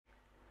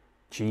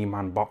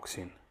G-Man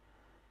Boxing.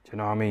 Do you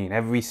know what I mean?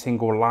 Every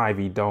single live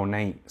he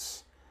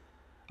donates.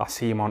 I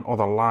see him on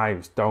other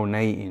lives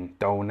donating.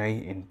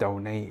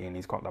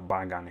 He's got the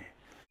bag on it.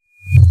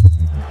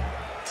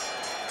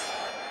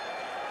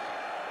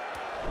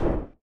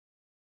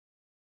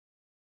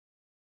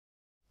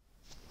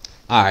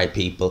 Alright,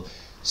 people.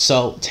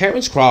 So,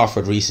 Terence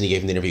Crawford recently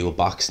gave an interview with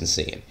Boxing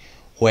Scene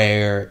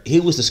where he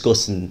was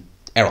discussing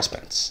Errol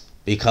Spence,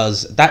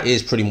 because that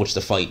is pretty much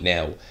the fight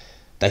now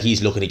that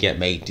he's looking to get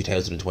made in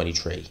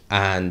 2023.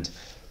 And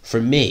for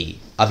me,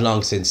 I've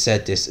long since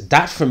said this,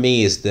 that for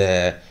me is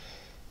the...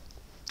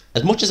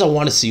 As much as I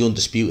want to see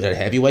Undisputed at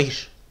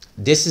heavyweight,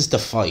 this is the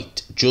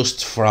fight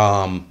just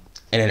from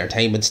an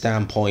entertainment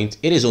standpoint.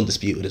 It is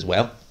Undisputed as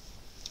well.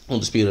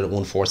 Undisputed at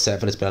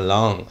 147. It's been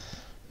a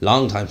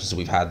long time since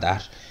we've had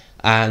that.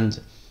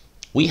 And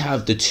we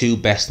have the two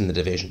best in the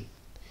division.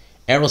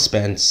 Errol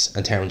Spence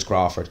and Terence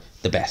Crawford,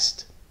 the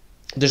best.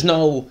 There's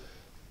no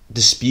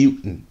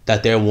disputing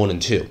that they're 1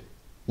 and 2.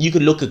 You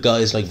could look at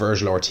guys like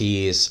Virgil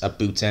Ortiz, at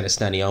Boots Ennis,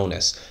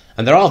 Stanionis,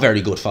 and they're all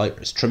very good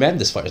fighters,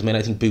 tremendous fighters. I mean,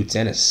 I think Boots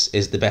Ennis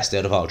is the best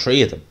out of all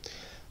three of them.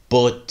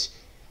 But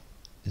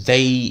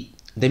they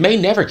may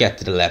never get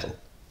to the level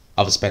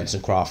of Spence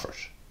and Crawford.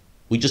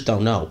 We just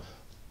don't know.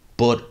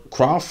 But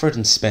Crawford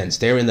and Spence,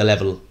 they're in the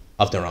level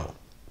of their own.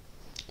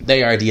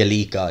 They are the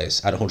elite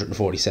guys at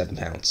 147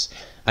 pounds.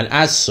 And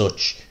as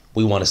such,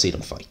 we want to see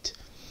them fight.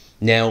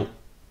 Now,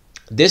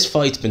 this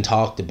fight's been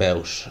talked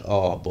about,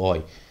 oh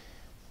boy,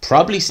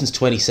 probably since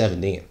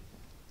 2017.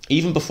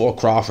 Even before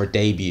Crawford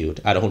debuted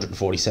at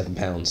 147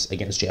 pounds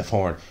against Jeff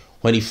Horn.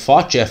 When he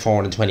fought Jeff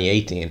Horn in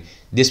 2018,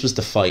 this was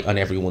the fight on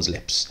everyone's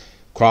lips.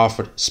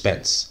 Crawford,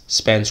 Spence.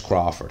 Spence,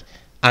 Crawford.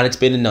 And it's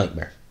been a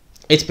nightmare.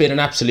 It's been an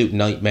absolute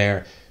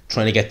nightmare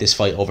trying to get this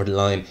fight over the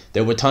line.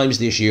 There were times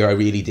this year I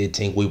really did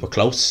think we were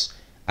close,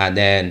 and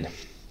then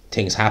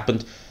things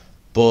happened.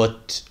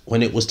 But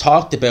when it was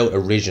talked about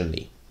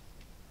originally,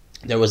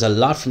 there was a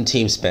lot from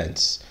Team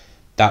Spence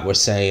that were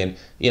saying,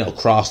 you know,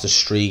 cross the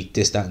street,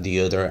 this, that and the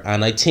other.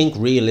 And I think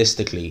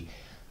realistically,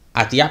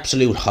 at the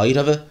absolute height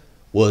of it,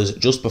 was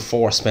just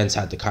before Spence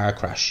had the car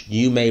crash.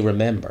 You may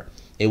remember,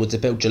 it was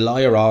about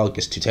July or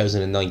August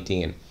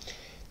 2019.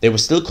 They were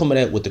still coming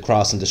out with the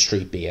crossing the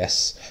street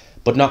BS.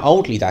 But not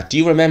only that, do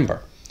you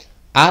remember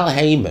Al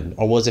Heyman,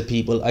 or was it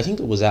people, I think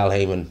it was Al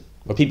Heyman,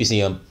 or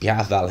PBC on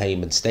behalf of Al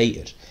Heyman,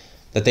 stated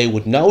that they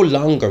would no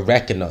longer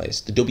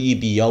recognise the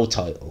WBO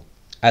title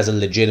as a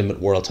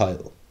legitimate world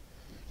title.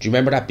 Do you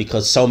remember that?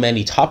 Because so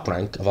many Top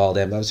Rank of all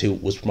them, that was who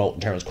was promoting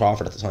Terence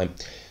Crawford at the time,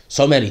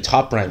 so many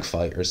Top Rank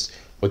fighters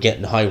were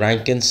getting high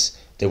rankings.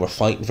 They were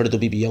fighting for the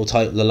WBO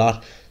title a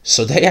lot.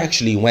 So they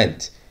actually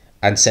went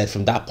and said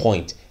from that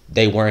point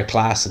they weren't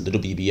classing the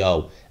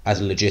WBO as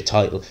a legit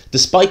title,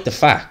 despite the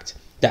fact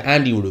that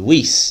Andy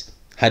Ruiz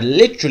had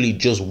literally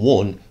just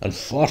won and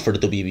fought for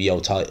the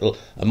WBO title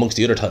amongst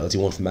the other titles he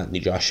won from Anthony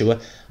Joshua.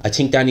 I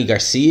think Danny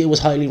Garcia was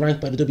highly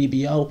ranked by the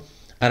WBO,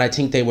 and I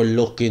think they were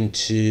looking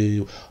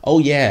to,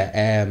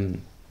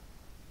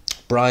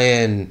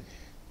 Brian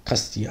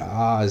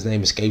Castilla, his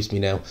name escapes me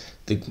now.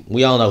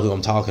 We all know who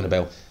I'm talking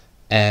about.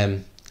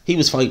 He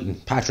was fighting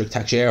Patrick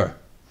Teixeira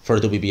for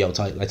the WBO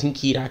title. I think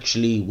he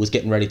actually was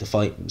getting ready to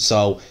fight him.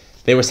 So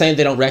they were saying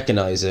they don't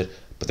recognise it,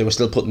 but they were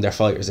still putting their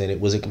fighters in. It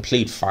was a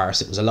complete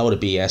farce. It was a load of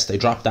BS. They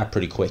dropped that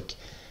pretty quick.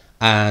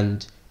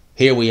 And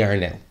here we are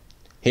now.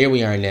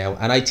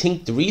 And I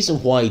think the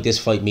reason why this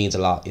fight means a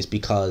lot is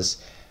because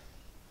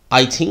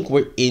I think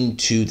we're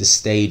into the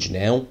stage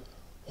now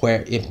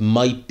where it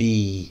might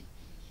be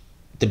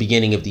the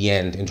beginning of the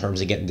end in terms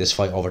of getting this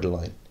fight over the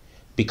line.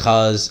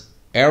 Because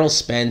Errol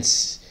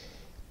Spence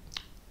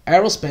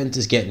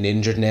is getting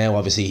injured now.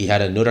 Obviously, he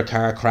had another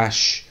car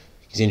crash.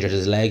 He's injured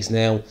his legs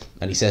now,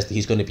 and he says that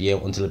he's going to be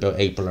out until about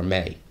April or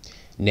May.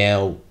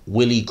 Now,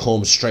 will he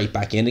come straight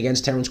back in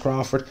against Terence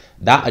Crawford?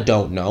 That I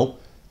don't know.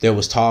 There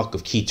was talk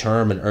of Keith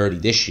Thurman early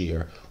this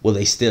year. Will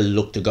they still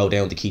look to go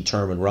down the Keith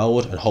Thurman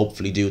road and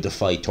hopefully do the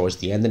fight towards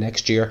the end of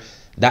next year?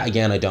 That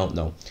again, I don't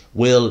know.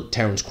 Will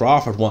Terence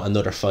Crawford want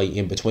another fight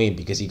in between,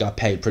 because he got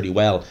paid pretty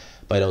well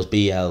by those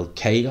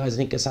BLK guys, I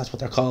think that's what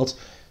they're called.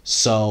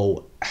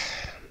 So,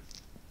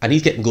 and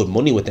he's getting good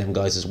money with them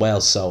guys as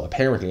well, so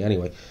apparently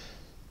anyway.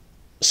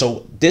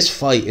 So this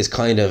fight is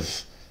kind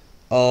of,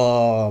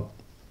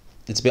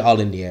 it's a bit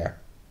all in the air.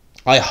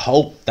 I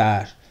hope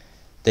that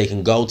they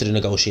can go to the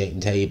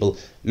negotiating table.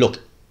 Look,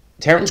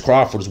 Terence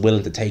Crawford is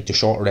willing to take the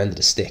shorter end of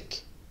the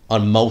stick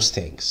on most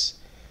things.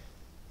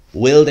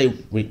 Will they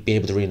be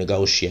able to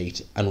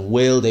renegotiate, and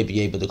will they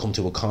be able to come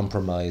to a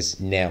compromise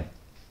now?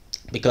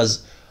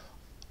 Because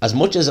as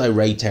much as I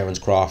rate Terence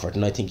Crawford,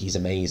 and I think he's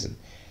amazing,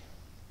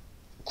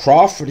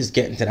 Crawford is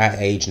getting to that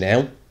age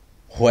now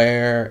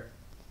where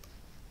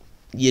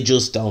you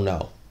just don't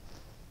know.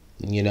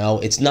 You know,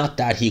 it's not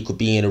that he could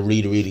be in a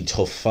really, really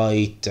tough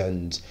fight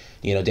and,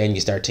 you know, then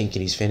you start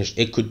thinking he's finished.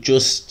 It could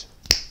just,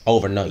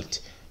 overnight,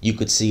 you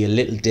could see a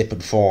little dip in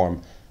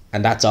form,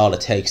 and that's all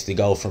it takes to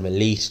go from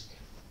elite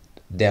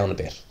down a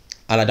bit.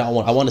 And I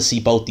want to see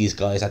both these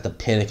guys at the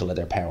pinnacle of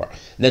their power.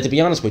 Now, to be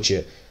honest with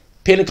you,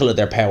 pinnacle of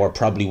their power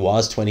probably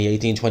was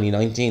 2018,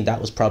 2019.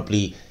 That was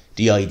probably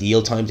the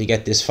ideal time to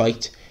get this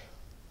fight.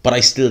 But I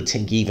still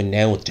think even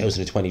now in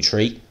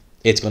 2023,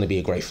 it's going to be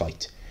a great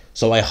fight.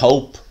 So I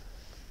hope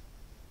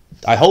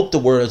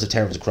the words of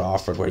Terence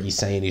Crawford, where he's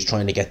saying he's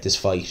trying to get this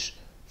fight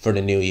for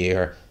the new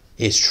year,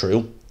 is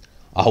true.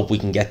 I hope we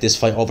can get this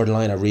fight over the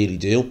line. I really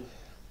do.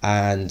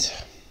 And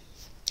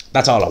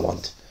that's all I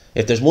want.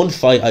 If there's one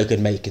fight I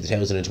could make in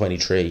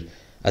 2023,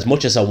 as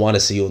much as I want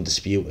to see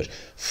Undisputed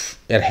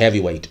at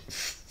heavyweight,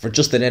 for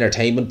just an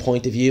entertainment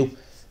point of view,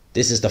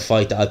 this is the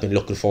fight that I've been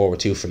looking forward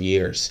to for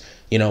years.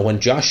 You know,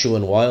 when Joshua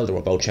and Wilder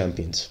were both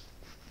champions,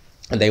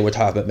 and they were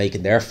talking about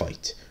making their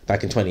fight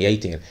back in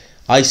 2018,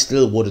 I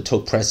still would have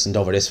took precedent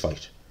over this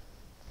fight.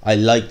 I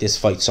like this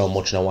fight so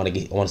much, and I want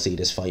to see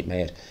this fight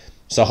made.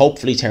 So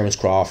hopefully Terence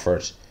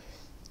Crawford,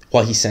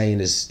 what he's saying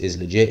is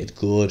legit, it's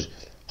good.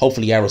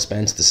 Hopefully Errol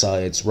Spence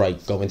decides,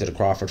 right, go into the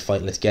Crawford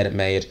fight, let's get it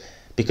made.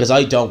 Because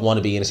I don't want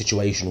to be in a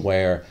situation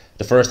where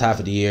the first half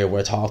of the year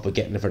we're talking about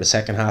getting it for the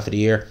second half of the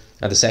year,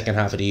 and the second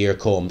half of the year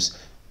comes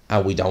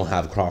and we don't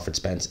have Crawford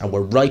Spence, and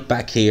we're right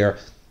back here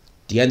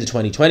the end of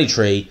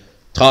 2023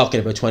 talking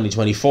about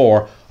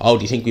 2024. Oh,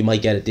 do you think we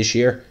might get it this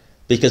year?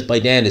 Because by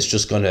then it's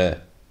just going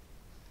to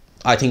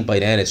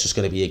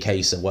be a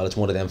case of, well, it's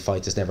one of them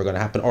fights that's never going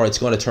to happen, or it's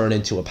going to turn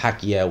into a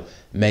Pacquiao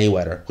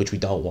Mayweather, which we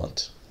don't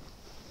want.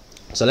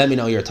 So let me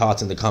know your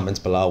thoughts in the comments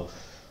below.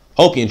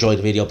 Hope you enjoyed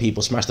the video,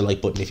 people. Smash the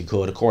like button if you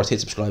could. Of course, hit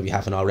subscribe if you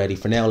haven't already.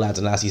 For now, lads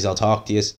and lassies, I'll talk to you.